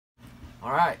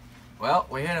All right. Well,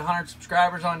 we hit 100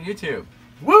 subscribers on YouTube.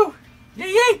 Woo!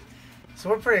 Yay, yay! So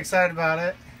we're pretty excited about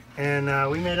it,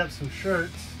 and we made up some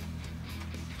shirts,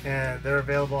 and they're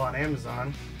available on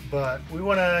Amazon. But we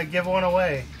want to give one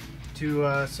away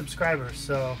to subscribers.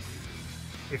 So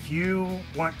if you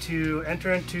want to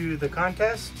enter into the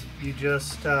contest, you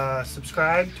just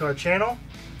subscribe to our channel,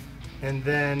 and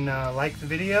then like the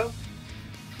video,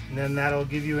 and then that'll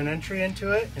give you an entry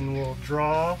into it, and we'll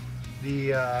draw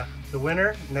the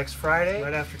winner next Friday,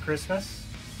 right after Christmas.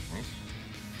 Nice.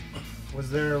 Was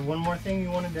there one more thing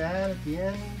you wanted to add at the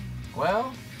end?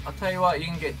 Well, I'll tell you what, you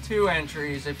can get 2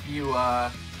 entries if you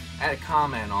add a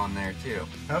comment on there too.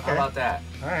 Okay. How about that?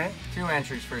 Alright. 2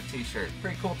 entries for a t-shirt.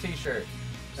 Pretty cool t-shirt.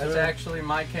 That's So, actually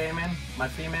my Cayman, my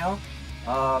female.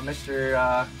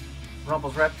 Mr.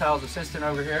 Rumples Reptiles assistant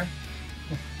over here.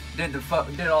 Did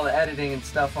all the editing and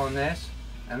stuff on this.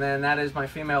 And then that is my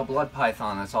female blood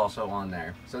python that's also on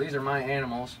there. So these are my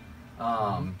animals.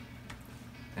 And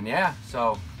yeah,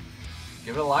 so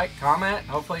give it a like, comment.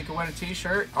 Hopefully you can win a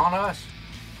t-shirt on us.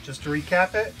 just to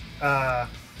recap it,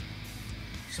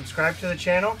 subscribe to the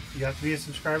channel. You have to be a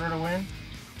subscriber to win.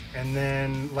 And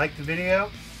then like the video.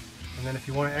 And then if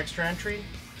you want an extra entry,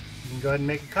 you can go ahead and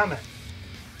make a comment.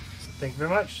 So thank you very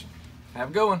much. Have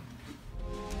a good one.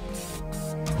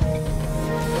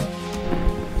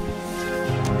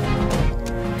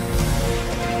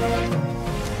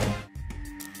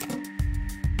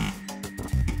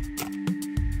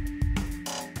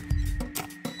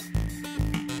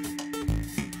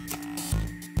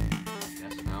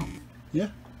 Yes, no? Yeah.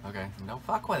 Okay, don't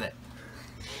fuck with it.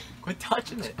 Quit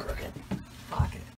touching it. Fuck it.